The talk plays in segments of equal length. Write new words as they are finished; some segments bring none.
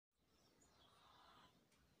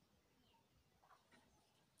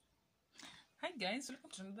Hi guys,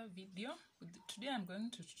 welcome to another video. Today I'm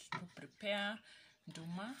going to prepare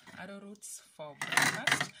Nduma ArrowRoots for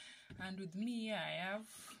breakfast, and with me here I have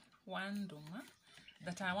one Nduma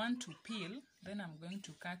that I want to peel. Then I'm going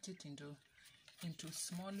to cut it into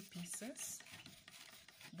small pieces.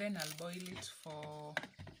 Then I'll boil it for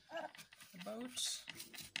about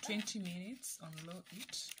 20 minutes on low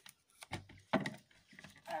heat.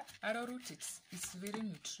 Arrowroot is very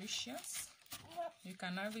nutritious. You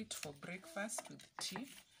can have it for breakfast with tea,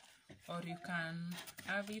 or you can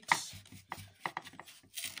have it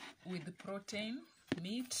with protein,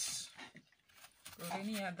 meat, or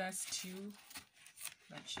any other stew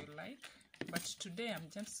that you like. But today I'm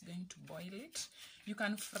just going to boil it. You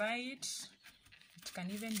can fry it, it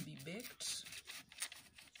can even be baked,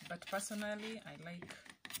 but personally I like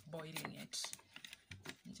boiling it,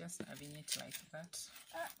 just having it like that.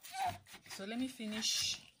 So let me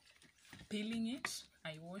finish peeling it.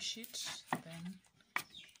 I wash it, then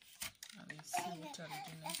I will see what I'll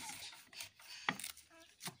do next.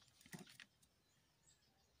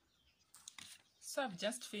 So I've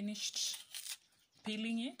just finished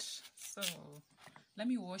peeling it, so let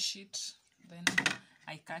me wash it, then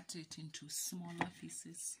I cut it into smaller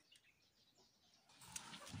pieces.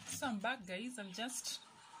 So I'm back guys. I've just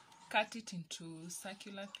cut it into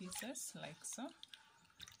circular pieces like so,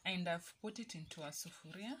 and I've put it into a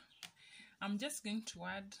sufuria. I'm just going to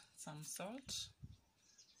add some salt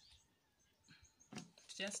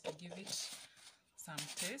just to give it some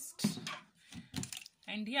taste.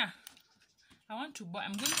 And yeah, I'm going to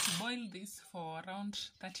boil this for around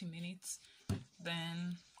 30 minutes.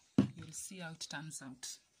 Then you'll see how it turns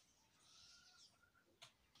out.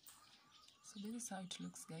 So this is how it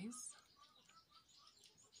looks, guys.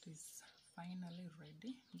 It is finally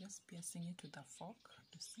ready. I'm just piercing it with a fork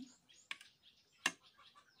to see.